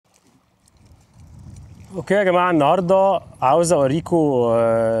اوكي يا جماعه، النهارده عاوز اوريكم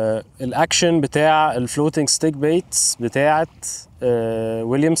الاكشن بتاع الفلوتنج ستيك بيتس بتاعه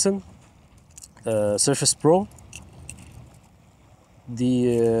ويليامسون سيرفيس برو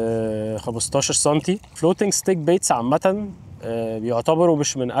دي 15 سنتي. فلوتنج ستيك بيتس عامه بيعتبروا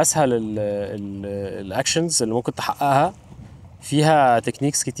مش من اسهل الاكشنز اللي ممكن تحققها، فيها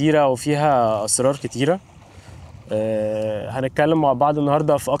تكنيكس كتيره وفيها اسرار كتيره. هنتكلم مع بعض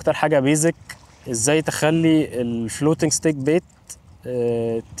النهارده في اكتر حاجه بيزك، ازاي تخلي الفلوتنج ستيك بيت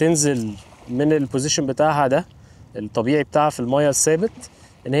تنزل من البوزيشن بتاعها ده الطبيعي بتاعها في الميه الثابت،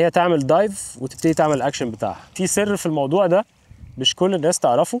 ان هي تعمل دايف وتبتدي تعمل الاكشن بتاعها. في سر في الموضوع ده مش كل الناس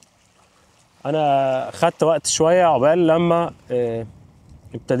تعرفه. انا خدت وقت شويه عقبال لما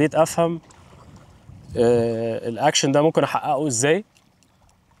ابتديت افهم الاكشن ده ممكن احققه ازاي.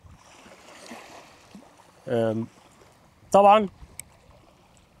 طبعا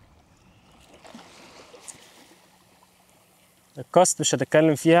الكاست مش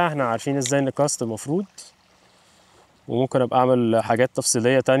هتتكلم فيها، احنا عارفين ازاي ان الكاست المفروض، وممكن ابقى اعمل حاجات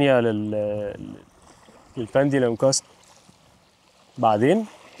تفصيليه تانية للبانديلم كاست بعدين.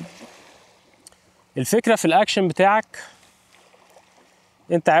 الفكره في الاكشن بتاعك،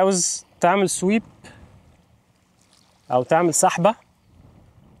 انت عاوز تعمل سويب او تعمل سحبه.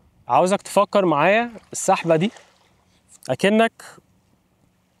 عاوزك تفكر معايا السحبه دي اكنك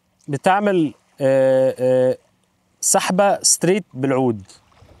بتعمل سحبه ستريت بالعود.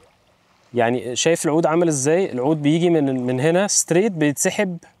 يعني شايف العود عامل ازاي؟ العود بيجي من هنا ستريت،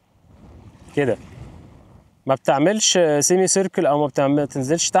 بيتسحب كده، ما بتعملش سيمي سيركل او ما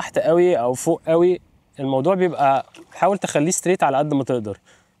تنزلش تحت قوي او فوق قوي. الموضوع بيبقى حاول تخليه ستريت على قد ما تقدر،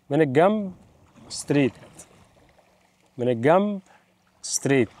 من الجنب ستريت، من الجنب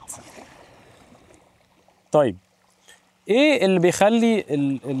ستريت. طيب ايه اللي بيخلي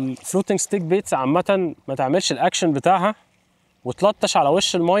الفلوتنج ستيك بيتس عامه ما تعملش الاكشن بتاعها وتلطش على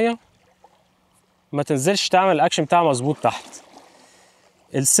وش الميه، ما تنزلش تعمل الاكشن بتاعها مظبوط تحت؟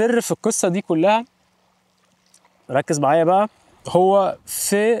 السر في القصه دي كلها، ركز معايا بقى، هو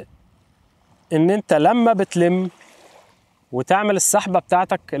في ان انت لما بتلم وتعمل السحبه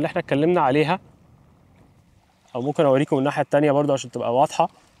بتاعتك اللي احنا اتكلمنا عليها، او ممكن اوريكم الناحيه التانيه برضو عشان تبقى واضحه.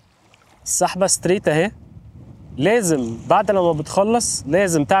 السحبه ستريت اهي، لازم بعد لما بتخلص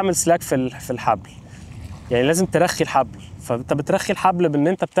لازم تعمل سلاك في الحبل، يعني لازم ترخي الحبل. فانت بترخي الحبل بان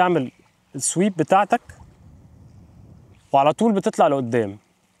انت بتعمل السويب بتاعتك وعلى طول بتطلع لقدام،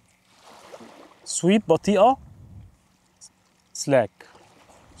 سويب بطيئه سلاك،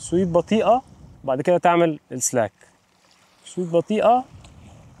 سويب بطيئه، بعد كده تعمل السلاك، سويب بطيئه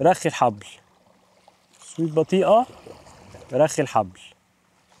رخي الحبل، سويب بطيئه رخي الحبل.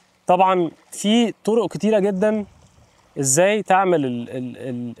 طبعا في طرق كتيره جدا ازاي تعمل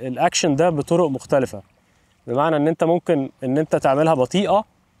الاكشن ده بطرق مختلفه، بمعنى ان انت ممكن ان انت تعملها بطيئه،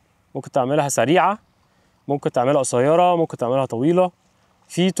 ممكن تعملها سريعه، ممكن تعملها قصيره، ممكن تعملها طويله.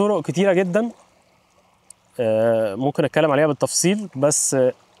 في طرق كتيره جدا ممكن اتكلم عليها بالتفصيل، بس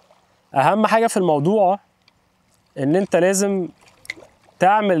اهم حاجه في الموضوع ان انت لازم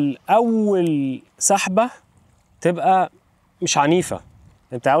تعمل اول سحبه تبقى مش عنيفه.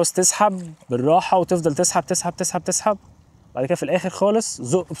 انت عاوز تسحب بالراحه وتفضل تسحب تسحب تسحب تسحب، بعد كده في الاخر خالص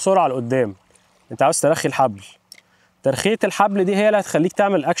زق بسرعه لقدام. انت عاوز ترخي الحبل. ترخيه الحبل دي هي اللي هتخليك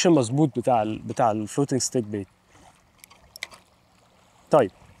تعمل اكشن مظبوط بتاع الفلوتنج ستيك بيت.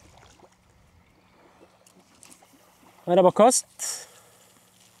 طيب انا بكاست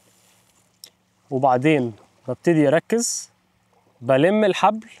وبعدين ببتدي اركز، بلم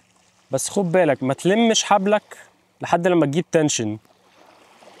الحبل، بس خد بالك ما تلمش حبلك لحد لما تجيب تنشن،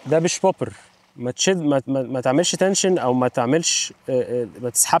 ده مش بوبر. ما تشد، ما تعملش تنشن، او ما تعملش ما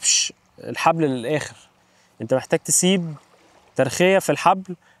تسحبش الحبل للاخر. انت محتاج تسيب ترخيه في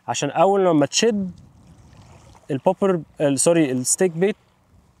الحبل عشان اول لما تشد البوبر سوري الستيك بيت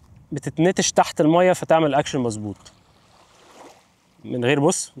بتتنتش تحت الميه، فتعمل اكشن مظبوط من غير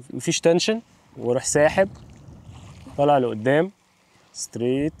بص مفيش تنشن، وروح ساحب طالع لقدام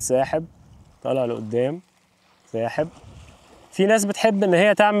ستريت، ساحب طالع لقدام ساحب. في ناس بتحب ان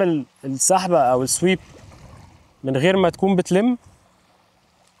هي تعمل السحبه او السويب من غير ما تكون بتلم،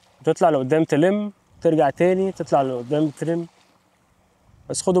 تطلع لقدام تلم، ترجع تاني تطلع لقدام تلم.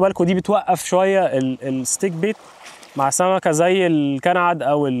 بس خدوا بالكم دي بتوقف شويه الستيك بيت مع سمكه زي الكنعد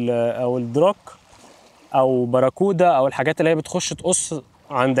او الدراك او باراكودا او الحاجات اللي هي بتخش تقص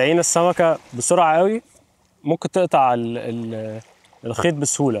عند عين السمكه بسرعه قوي، ممكن تقطع الخيط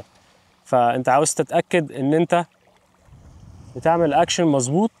بسهوله. فانت عاوز تتاكد ان انت بتعمل اكشن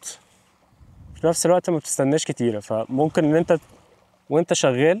مظبوط، في نفس الوقت ما بتستناش كتير. فممكن ان انت وانت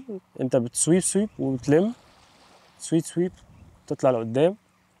شغال انت بتسويب وبتلم، سويب تطلع لقدام،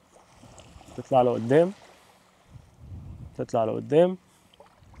 تطلع لقدام، تطلع لقدام،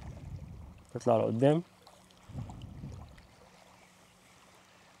 تطلع لقدام.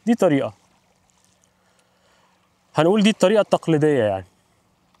 دي طريقة، هنقول دي الطريقة التقليدية يعني.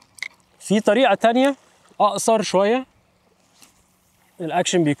 في طريقة تانية أقصر شوية،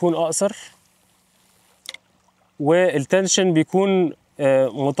 الأكشن بيكون أقصر والتنشن بيكون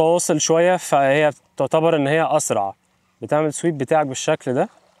متواصل شوية، فهي تعتبر إن هي أسرع. بتعمل سويب بتاعك بالشكل ده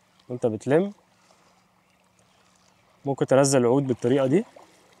وأنت بتلم، ممكن تنزل العود بالطريقة دي،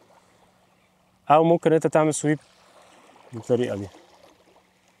 أو ممكن أنت تعمل سويب بالطريقة دي.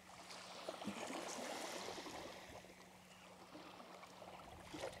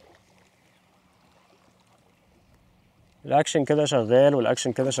 الأكشن كده شغال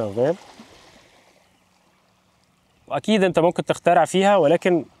والأكشن كده شغال، وأكيد أنت ممكن تخترع فيها،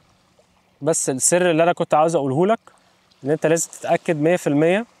 ولكن بس السر اللي أنا كنت عاوز أقوله لك إن أنت لازم تتأكد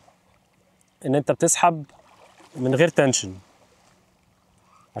 100% إن أنت بتسحب من غير تنشن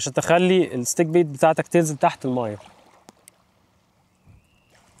عشان تخلي الستيك بيت بتاعتك تنزل تحت المايه.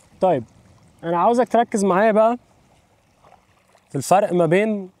 طيب انا عاوزك تركز معايا بقى في الفرق ما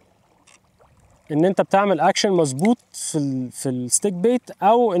بين ان انت بتعمل اكشن مظبوط في الستيك بيت،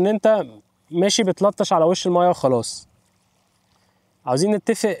 او ان انت ماشي بتلطش على وش المايه وخلاص. عاوزين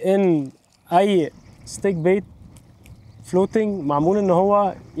نتفق ان اي ستيك بيت فلوتنج معمول ان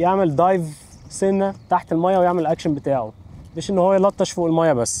هو يعمل دايف سنه تحت المايه ويعمل الاكشن بتاعه، مش ان هو يلطش فوق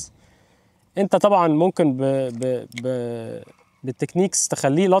المايه بس. انت طبعا ممكن بالتكنيكس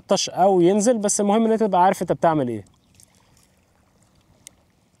تخليه يلطش او ينزل، بس المهم ان انت تبقى عارف انت بتعمل ايه.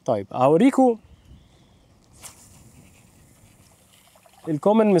 طيب هوريكم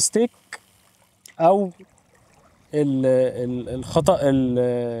الكومن ميستيك او الخطأ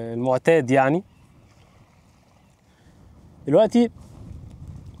المعتاد يعني. دلوقتي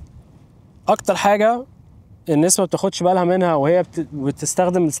اكتر حاجه الناس ما بتاخدش بالها منها وهي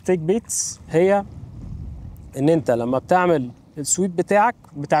بتستخدم الستيك بيتس، هي ان انت لما بتعمل السويب بتاعك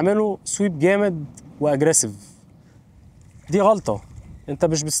بتعمله سويب جامد واجريسيف. دي غلطه، انت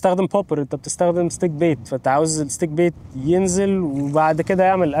مش بتستخدم بوبر، انت بتستخدم ستيك بيت، فانت عاوز الستيك بيت ينزل وبعد كده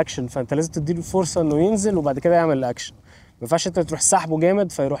يعمل الاكشن، فانت لازم تديله فرصه انه ينزل وبعد كده يعمل الاكشن. ما ينفعش انت تروح سحبه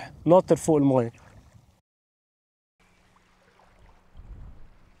جامد فيروح ناطر فوق المايه.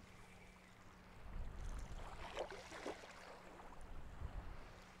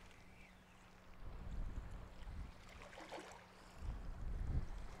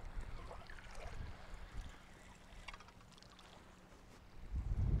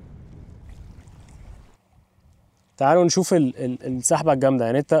 تعالوا نشوف السحبه الجامده.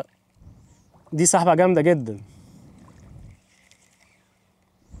 يعني انت دي سحبه جامده جدا،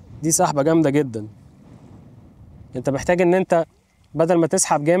 دي سحبه جامده جدا. انت محتاج ان انت بدل ما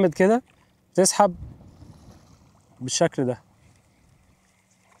تسحب جامد كده تسحب بالشكل ده.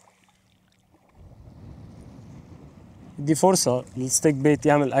 دي فرصه للستيك بيت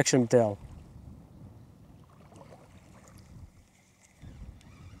يعمل الاكشن بتاعه.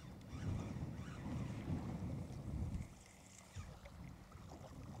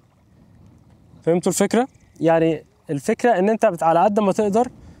 فهمتوا الفكره؟ يعني الفكره ان انت على قد ما تقدر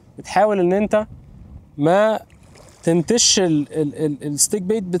بتحاول ان انت ما تنتش الستيك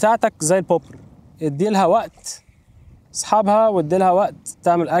بيت بتاعتك زي البوبر. اديلها وقت، اسحبها واديلها وقت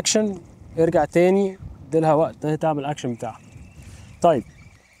تعمل اكشن، ارجع تاني اديلها وقت تعمل اكشن بتاعها. طيب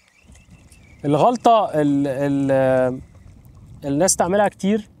الغلطه الناس تعملها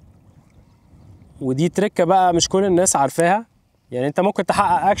كتير، ودي تركه بقى مش كل الناس عارفاها. يعني انت ممكن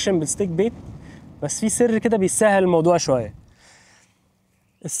تحقق اكشن بالستيك بيت، بس في سر كده بيسهل الموضوع شويه.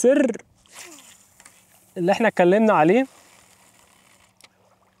 السر اللي احنا اتكلمنا عليه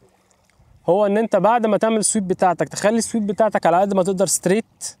هو ان انت بعد ما تعمل السويب بتاعتك تخلي السويب بتاعتك على قد ما تقدر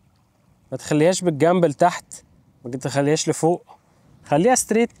ستريت، ما تخليهاش بالجنب لتحت، ما تخليهاش لفوق، خليها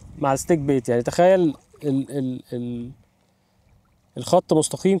ستريت مع الستيك بيت. يعني تخيل الخط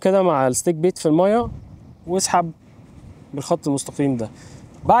مستقيم كده مع الستيك بيت في الميه، واسحب بالخط المستقيم ده.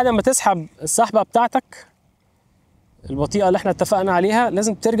 بعد ما تسحب السحبه بتاعتك البطيئه اللي احنا اتفقنا عليها،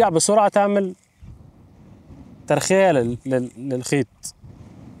 لازم ترجع بسرعه تعمل ترخيه للخيط.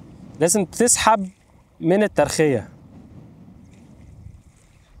 لازم تسحب من الترخيه.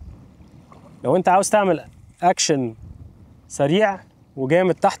 لو انت عاوز تعمل اكشن سريع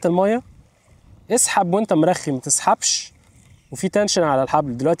وجامد تحت الميه، اسحب وانت مرخي، ما تسحبش وفي تنشن على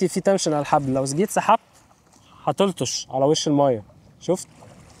الحبل. دلوقتي في تنشن على الحبل، لو جيت سحبت هتلطش على وش الميه. شفت؟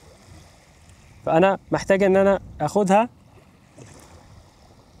 فانا محتاج ان انا اخدها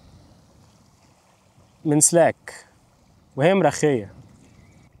من سلاك وهي مرخيه.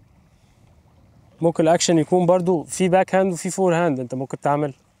 ممكن الاكشن يكون برضو في باك هاند وفي فور هاند، انت ممكن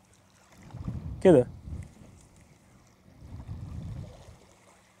تعمل كده.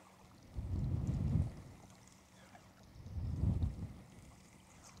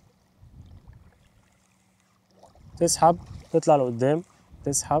 تسحب تطلع لقدام،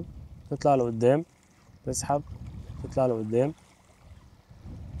 تسحب تطلع لقدام، تسحب تطلع لقدام.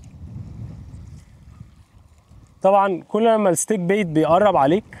 طبعا كل لما الستيك بيت بيقرب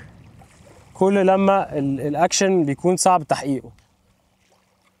عليك كل لما الاكشن بيكون صعب تحقيقه.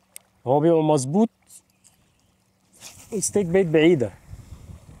 هو بيبقى مظبوط الستيك بيت بعيده.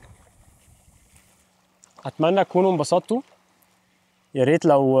 اتمنى تكونوا انبسطتوا. يا ريت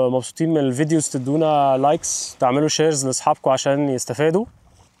لو مبسوطين من الفيديوز تدونا لايكس، تعملوا شيرز لاصحابكم عشان يستفادوا.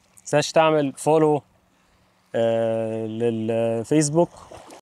 متنساش تعمل فولو للفيسبوك